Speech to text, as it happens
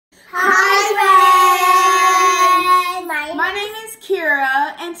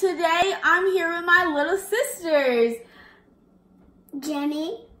little sisters,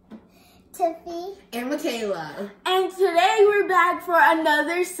 Jenny, Tiffy, and Michaela. and today we're back for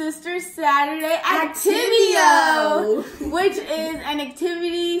another Sister Saturday Activio, which is an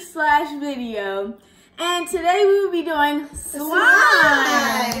activity/video. And today we will be doing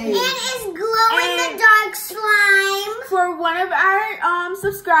slime. and it's glow-in-the-dark slime. For one of our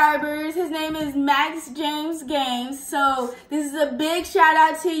subscribers, his name is Max James Games. So this is a big shout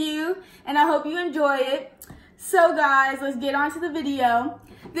out to you, and I hope you enjoy it. So guys, let's get on to the video.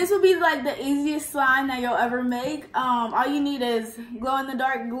 This will be like the easiest slime that you'll ever make. All you need is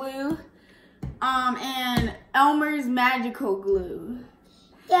glow-in-the-dark glue, and Elmer's magical glue.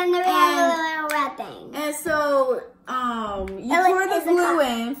 And then we have a little red thing. And so, you pour the glue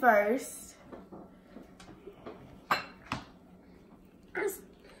in first.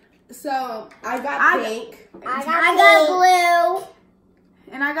 So I got pink. I got blue.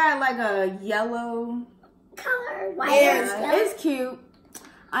 And I got like a yellow Color. White. Yeah, it's cute.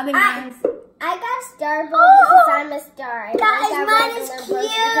 I think mine's... I got star blue because I'm a star. Guys, mine is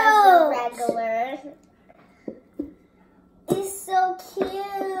cute. Regular. It's so cute.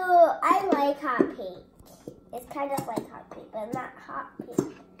 I like hot pink. It's kind of like hot pink, but not hot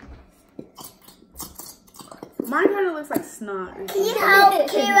pink. Mine kind of looks like snot. You know,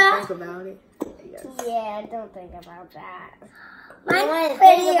 Kira. Think about it. Yes. Yeah, don't think about that. Mine's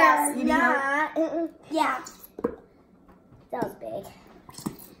prettier. Not. Yeah. That was big.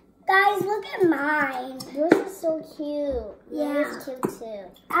 Guys, look at mine. Yours is so cute. Yeah. Yours is cute too.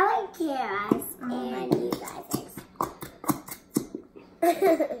 I like Kira's and you guys'.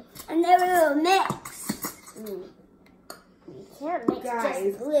 And then we will mix. You can't mix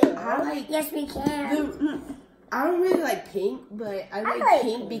just glue. Yes, we can. I don't really like pink, but I like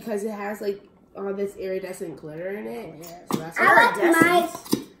pink because it has like all this iridescent glitter in it. Yeah. So that's I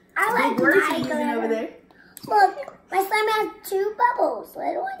like my using over there. Look, my slime has 2 bubbles,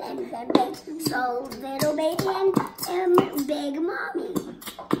 little one and then big. So little baby and big mommy.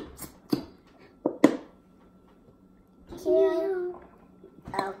 Cute.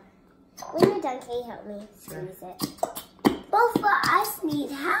 Oh. When you're done, can you help me squeeze it? Both of us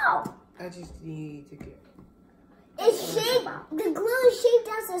need help. I just need to get... It's shaped, the glue is shaped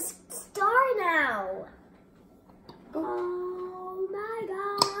as a star now. Oh my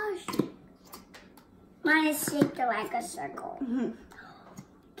gosh. Mine is shaped like a circle.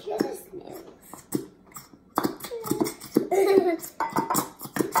 Kiss me.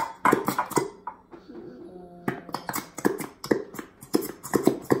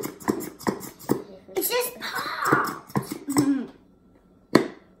 It's just popped.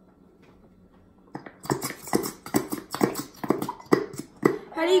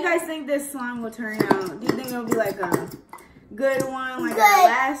 How do you guys think this slime will turn out? Do you think it'll be like a good one, like our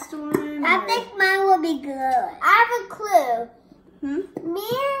last one? I think mine will be good. I have a clue. Me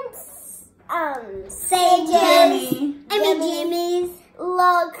and Jimmy's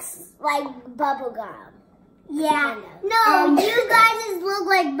looks like bubblegum. Yeah. No, you guys look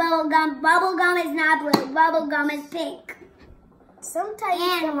like bubblegum. Bubblegum is not blue. Bubblegum is pink.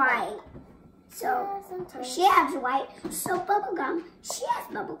 Sometimes and white. So she has white. So bubblegum, she has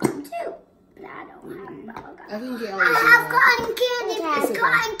bubblegum too. But I don't have bubblegum. I think I have cotton candy. Okay.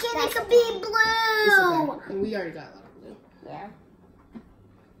 Cotton candy could be blue. Okay. And we already got a lot of blue. Yeah.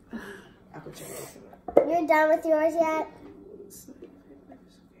 I could check this out. You're done with yours yet?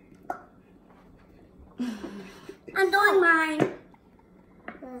 I'm doing mine.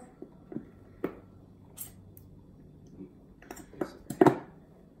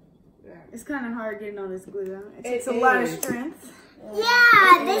 It's kind of hard getting all this glue out. It takes a lot of strength.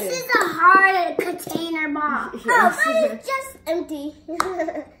 Yeah, this is a hard container box. Yes. Oh, mine is just empty.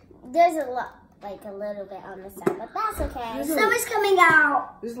 There's a lot, like a little bit on the side, but that's okay. Some is coming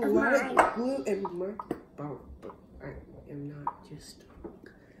out. There's a lot of glue and mark. But I am not just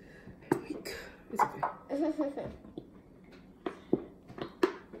weak. It's okay.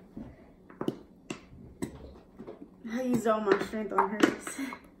 I used all my strength on hers.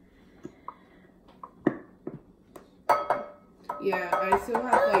 Yeah, I still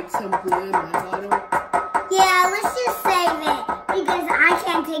have like some glue in my bottle. Yeah, let's just save it because I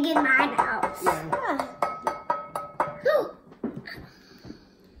can't take it in my house. Yeah.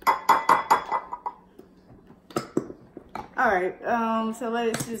 All right, so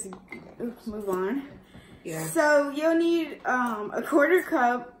let's just move on. Yeah. So you'll need a quarter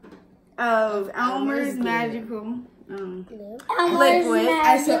cup of Elmer's magical liquid.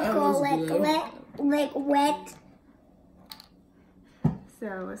 Liquid. So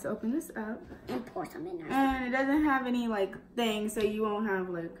let's open this up. And pour some in there. And it doesn't have any like things, so you won't have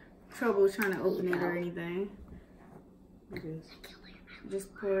like trouble trying to open it or anything.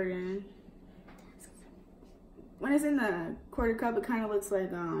 Just pour it in. When it's in the quarter cup, it kind of looks like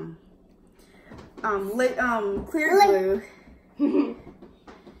clear glue.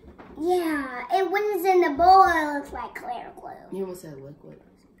 Yeah, and when it's in the bowl, it looks like clear glue. You almost said liquid.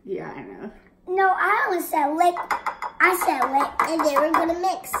 Yeah, I know. No, I always said lick. I said lick, and then we're gonna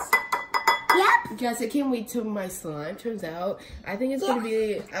mix. Yep. Guys, I can't wait till my slime turns out. I think it's gonna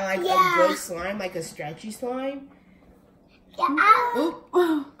be like a good slime, like a stretchy slime. Yeah.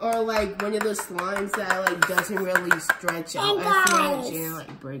 Or like one of those slimes that like doesn't really stretch out as much and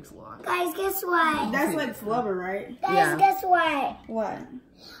like breaks a lot. Guys, guess what? That's like flubber, right? Guys, guess what? What?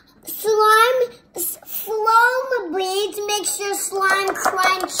 Foam beads makes your slime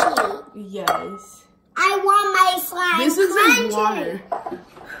crunchy. Yes. I want my slime This is crunchy. in water.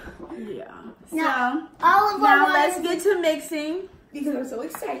 Yeah. No, So all of now our let's water- get to mixing. Because I'm so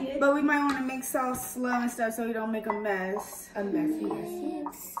excited. But we might want to mix all slow and stuff so we don't make a mess. A messy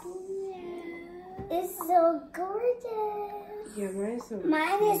mess. It's so gorgeous. Yeah, mine is so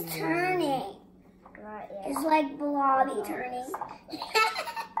Mine is turning. It's like blobby turning.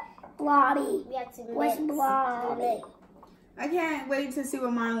 Blobby. What's blobby? I can't wait to see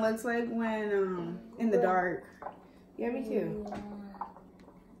what mine looks like when in the dark. Yeah, me too.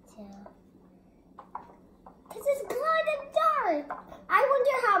 Because it's glow in the dark. I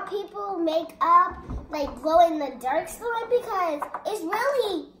wonder how people make up like glow in the dark slime because it's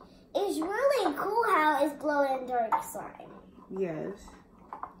really cool how it's glow in the dark slime. Yes.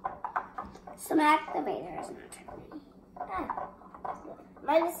 Some activator is not turning.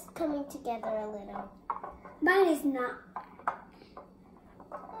 Mine is coming together a little. Mine is not.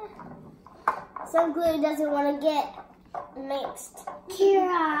 Some glue doesn't want to get mixed.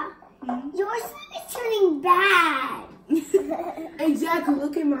 Kira, your slime is turning bad. Exactly.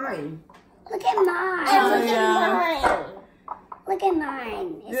 Look at mine. Look at mine. Oh, yeah. Look at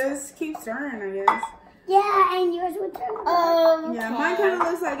mine. Just keep stirring, I guess. Yeah, and yours would turn. Yeah, mine kind of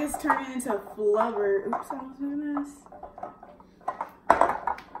looks like it's turning into flubber. Oops, I almost made a mess.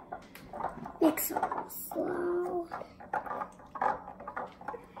 Mix it slow.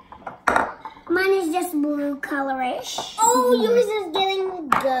 Mine is just blue colorish. Oh, yours is getting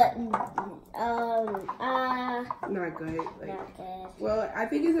good. Not good. Like, Not good. well, I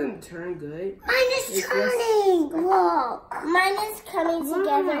think it's gonna turn good. Mine is turning. Look. Mine is coming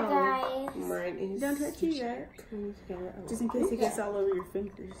together, Wow. guys. Mine is Don't touch it yet. coming together. Just in case it gets all over your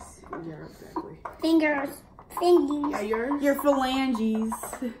fingers. Yeah, exactly. Fingers. Fingies. Yeah, yours? Your phalanges.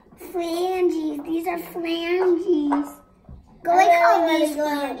 Flanges. These are flanges. Go like how these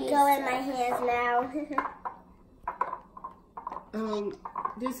flanges go in my hands now.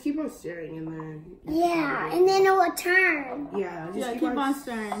 Just keep on stirring and then. Yeah, and then it will turn. Yeah, just Yeah, keep on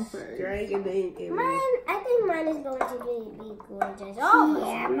stirring first. stirring and then it will. I think mine is going to be gorgeous. Oh,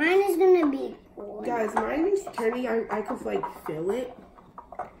 yeah, mine is going to be gorgeous. Guys, mine is turning. I could like feel it.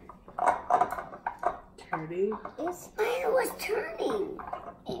 Turning. Mine was turning.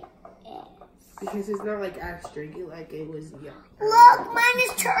 Because it's not like as stringy like it was. Yeah. Look, mine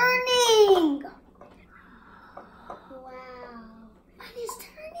is turning. Wow. Mine is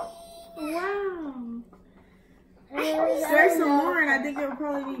turning. Wow. I Stir some more and I think it'll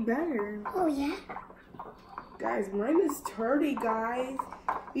probably be better. Oh, yeah? Guys, mine is turning, guys.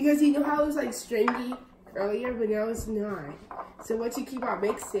 Because you know how it was like stringy earlier, but now it's not. So once you keep on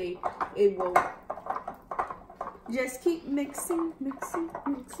mixing, it will. Just keep mixing.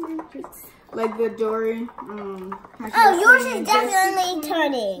 Like the Dory. Oh, yours is definitely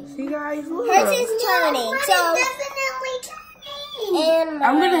turning. See, guys, look. Hers is turning. So definitely turning. And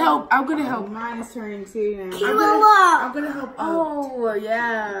I'm gonna help. Mine is turning too now. I'm gonna help. Oh,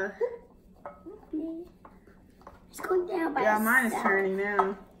 yeah. It's going down by Yeah, mine is itself. turning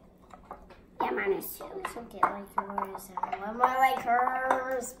now. Yeah, mine is too. It's okay like yours. One more like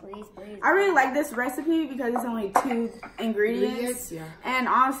hers. Please. I really like this recipe because it's only 2 ingredients. Yeah. And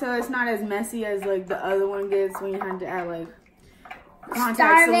also, it's not as messy as like the other one gets when you have to add like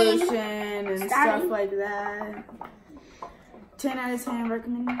contact solution and stuff like that. 10 out of 10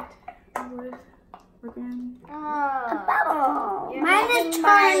 recommend. I would recommend. A bubble. Mine is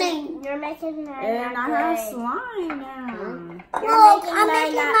turning. You're making mine And I have slime now. Look, I'm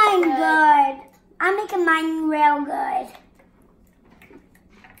making mine good. I'm making mine real good.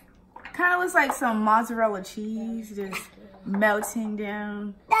 Kind of looks like some mozzarella cheese just melting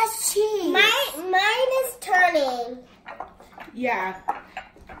down. That's cheese. Mine is turning. Yeah.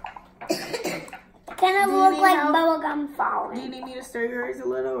 Kind of look like bubblegum Do falling. you need me to stir yours a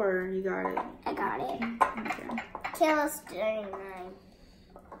little or you got it? I got it. Okay. Kayla's stirring mine.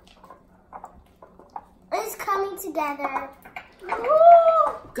 is coming together.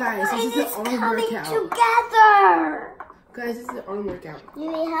 Guys, this is an arm workout. Together. Guys, this is an arm workout.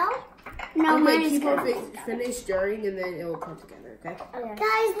 You need help? No, Okay, mine is keep on coming. finish stirring and then it will come together, okay?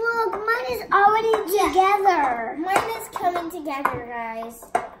 Guys, look, mine is already together. Mine is coming together, guys.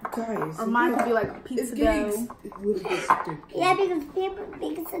 Guys, Or mine could be like it's pizza getting dough. a little bit sticky. Yeah, because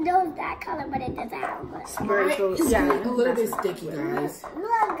the dough is that color, but it doesn't have much. Mine is Yeah, getting a little bit that's sticky, guys.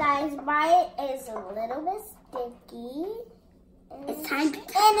 Look, guys, mine is a little bit sticky. It's time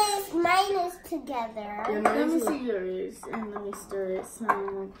to mine is together. Yeah, Let mine me is see yours and let me stir it some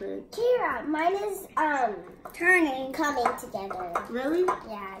real quick. Kira, mine is coming together. Really?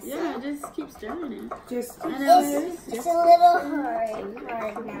 Yeah. So Yeah, just keep stirring it. just And then it's a little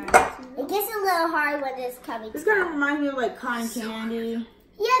hard now. It gets a little hard when it's coming. this kind of reminds me of like cotton candy.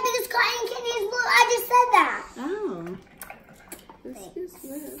 Yeah, because cotton candy is blue. I just said that. Oh.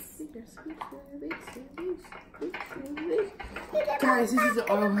 Guys, this is an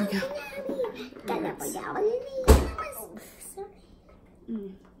arm workout.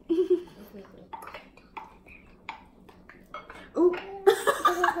 Mm. Oop.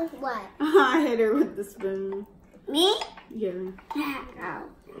 What? I hit her with the spoon. Me? Yeah. Oh.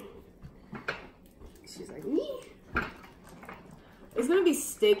 She's like, me. It's gonna be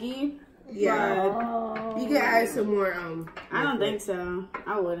sticky. Yeah. But You can add some more, I don't think so.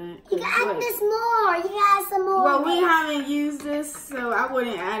 I wouldn't. You can add this more. You can add some more. Well, we haven't used this, so I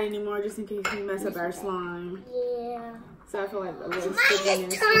wouldn't add any more just in case we mess up our slime. Yeah. So I feel like a little Mine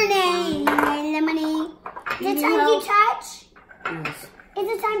stickiness. is turning. Lemony. Is it time to touch? Yes. Is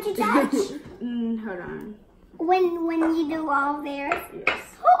it time to touch? Hold on. when you do all theirs?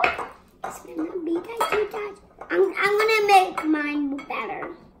 Yes. Oh, it's gonna be time to touch. I'm gonna make mine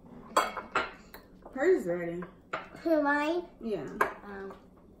better. Hers is ready. For mine? Yeah.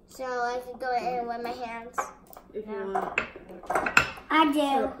 So I can go in with my hands. If you want. I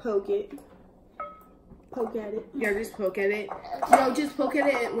Or do. poke it. Poke at it. Yeah, just poke at it. No, just poke at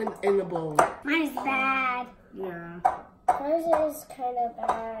it in the bowl. Mine is bad. Yeah. Hers is kind of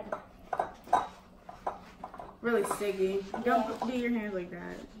bad. Really sticky. Don't do your hands like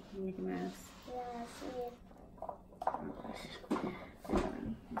that. You make a mess. Yeah, see. Oh, gosh. Hold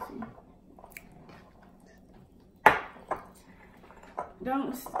on. Let's see.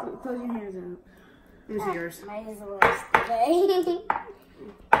 Don't close your hands up. Here's yours. Mine is the worst today.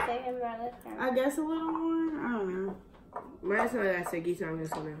 I guess a little more. I don't know. Mine's not that sticky, so I'm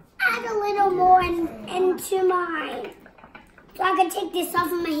just gonna. Add a little more into mine. So I can take this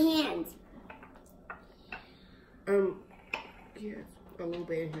off of my hands. Yeah, a little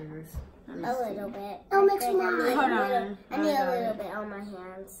bit in yours. A little bit. I'll mix mine. Hold on. I need a little bit on my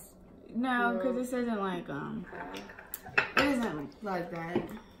hands. No, because this isn't like it isn't like that.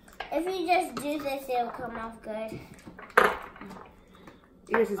 If you just do this, it'll come off good.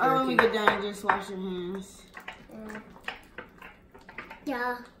 Yours is Oh, when we dirty. get done, just wash your hands.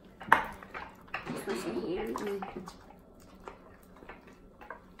 Yeah. Wash your hands.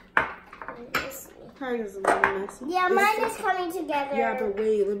 Hers is a little messy. Yeah, mine is coming together. Yeah, but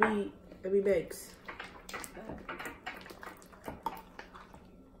wait, let me mix.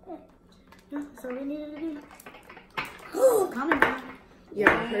 Yeah, that's all we needed to do. Coming down.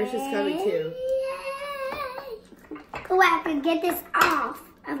 Yeah, hers is coming too. Yay. Oh, I can get this off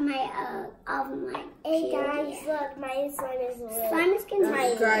of my Hey guys, look, my slime is really. Slime is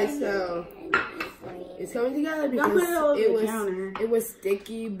getting Guys, so it's coming together Don't put it all because over the counter. it was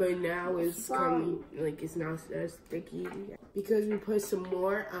sticky, but now it's coming like it's not as sticky because we put some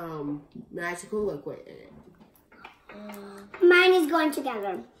more magical liquid in it. Mine is going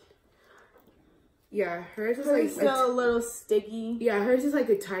together. Yeah, hers is It's like still a little sticky. yeah, hers is like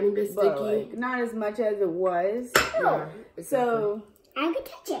a tiny bit But sticky. like, not as much as it was. Yeah, So I can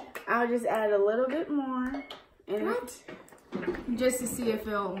touch it. I'll just add a little bit more in it just to see if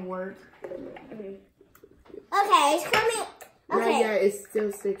it'll work. Okay, it's coming. Okay. Yeah, it's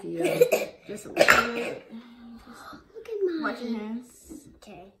still sticky. Yeah. Just a little bit. Look at mine. Watch your hands.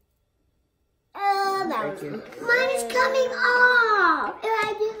 Okay. Oh, that was Thank you. Mine is coming off. If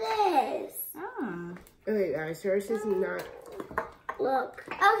I do this. Ah. Okay, guys, hers is not. Look.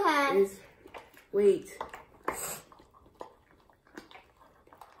 Okay. Is wait.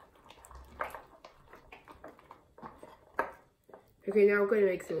 Okay, now I'm going to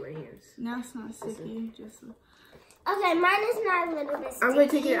mix it with my hands. Now it's not sticky. Just Okay, mine is not a little bit sticky. I'm going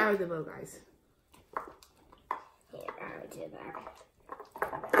to take it out of the bowl, guys. Here, I'll do that.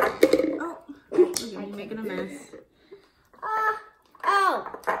 oh, look at me making a mess. Oh.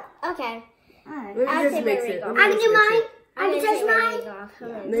 Okay. All right. Let me I'll just take mix my it. ring Let off. me I can just do mix mine. it. I I can touch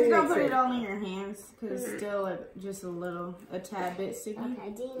mine. Just don't put it all in your hands because it's still like just a tad bit sticky.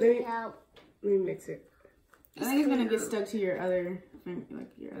 Okay, do you need help? Let me mix it. I think it's gonna get stuck to your other, like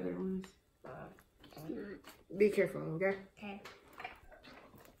your other ones. Be careful, okay? Okay.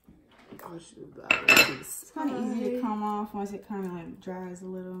 It's kind of easy to come off once it kind of like dries a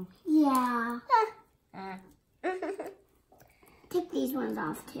little. Yeah. Take these ones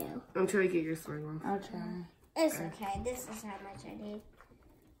off too. I'm trying to get your slime off. I'll try. It's okay. This is how much I need.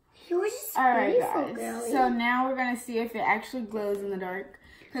 Yours is Alright beautiful, guys, girly. so now we're gonna see if it actually glows in the dark.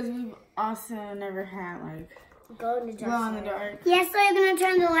 Because we've also never had like glow in the dark. Yes, so I'm gonna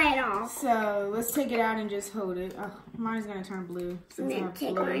turn the light off. So let's take it out and just hold it. Oh, mine's gonna turn blue. Since I'm I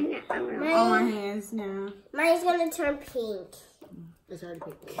take blue. mine. On my hands now. Mine's gonna turn pink. It's already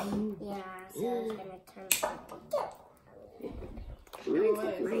pink. Yeah, so it's gonna turn pink.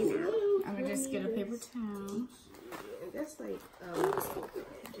 I'm gonna just get a paper towel. That's like,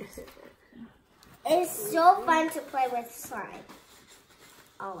 It's so fun to play with slime.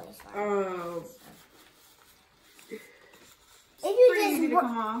 Always fun. If you Pretty easy to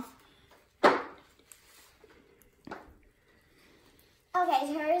come off.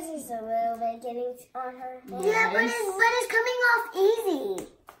 Okay, hers is a little bit getting on her. Yeah, but it's coming off easy.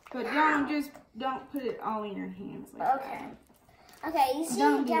 But don't put it all in your hands like Okay. Okay, you see,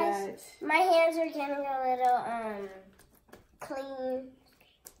 Don't do guys, that. my hands are getting a little clean.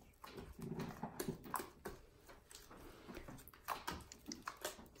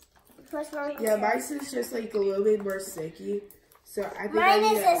 What's wrong with yeah, yours? mine's is just like a little bit more sticky. So I think I Mine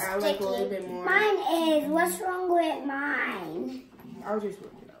need is to as add like a little sticky. bit more. Mine is. What's wrong with mine? I'll just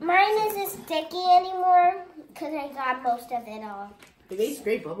work it out. Mine isn't sticky anymore because I got most of it off. It makes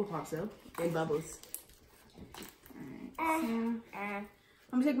great bubble pops though, and bubbles. I'm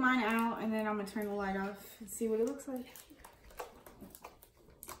gonna take mine out and then I'm gonna turn the light off and see what it looks like.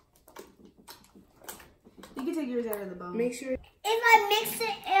 You can take yours out of the bowl. Make sure. If I mix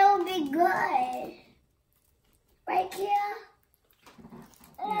it, it'll be good. Right, Kia?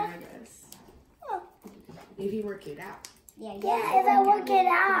 Yeah, I guess. If you work it out. Yeah, if I work it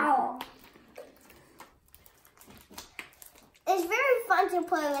out. It's very fun to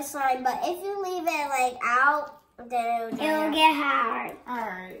play with slime, but if you leave it like out, then it'll get hard.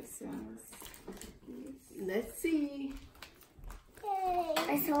 Alright, so Let's see. Yay.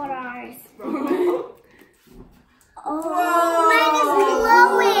 I saw ours. Oh, mine is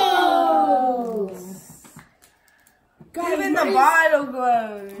glowing. Guys, even the bottle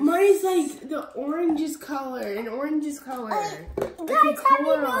glows. Mine's like the oranges color, an oranges color. Guys, have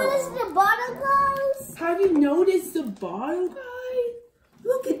you noticed the bottle glows? Have you noticed the bottle, guys?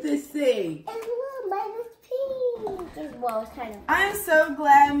 Look at this thing. And look, mine is pink. Well, it's kind of. I'm so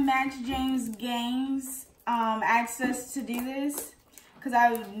glad Max James Games asked us to do this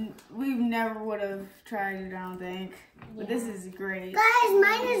because we never would have tried it, I don't think. But this is great. Guys,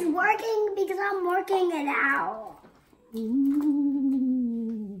 mine is working because I'm working it out.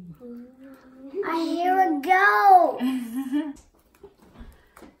 Here we go.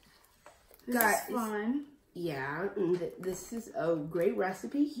 That's fun. Yeah, this is a great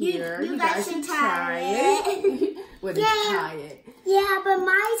recipe here. You guys should try it. Well, Yeah. try it. Yeah, but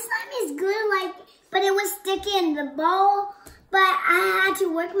my slime is good, but it was sticky in the bowl. But I had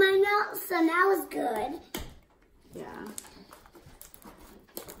to work mine out, so now it's good. Yeah.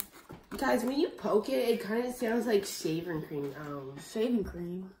 Guys, when you poke it, it kind of sounds like shaving cream. Shaving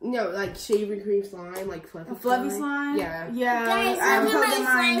cream. No, like shaving cream slime, like fluffy, Fluffy slime? Yeah. Yeah. Guys, I'm look at poking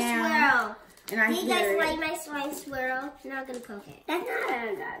my mine slime now. swirl. And I Do you hear guys it. like my slime swirl? I'm not gonna poke it. That's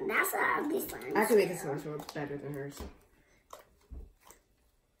not that's an ugly slime. I can make a slime swirl better than hers.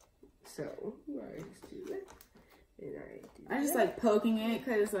 So, I just do that. And I just like poking it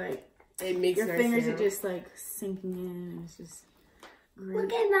because like it makes your nice fingers sound. are just like sinking in. And it's just great.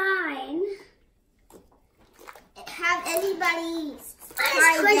 Look at mine. Have anybody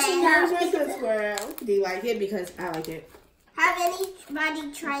tried Here's this? my swirl. Do you like it? Because I like it. Have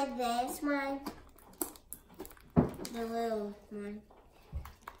anybody tried this one? The little one.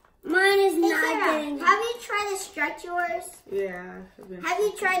 Mine is not getting. Have you tried to stretch yours? Yeah. Have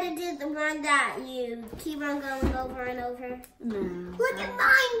you tried to do the one that you keep on going over and over? No. Look at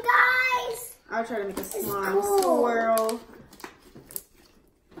mine, guys. I'll try to make a slime cool. swirl.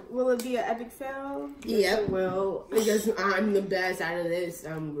 Will it be an epic fail? Yes, it will. Because I'm the best out of this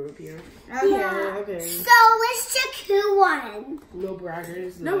group here. Okay, Yeah. okay. So let's check who won. No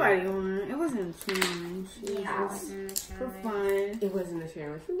braggers. Nobody won. It wasn't a challenge. It Yeah, was just for fun. It wasn't a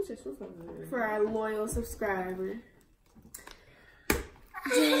challenge. It was just for fun. For our loyal subscriber.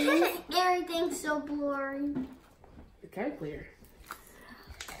 Everything's so blurry. kind of clear.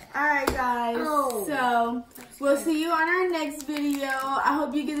 Alright guys, so we'll see you on our next video. I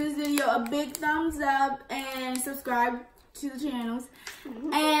hope you give this video a big thumbs up and subscribe to the channels.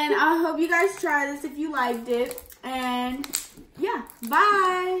 And I hope you guys try this if you liked it. And yeah,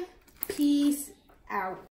 bye. Peace out.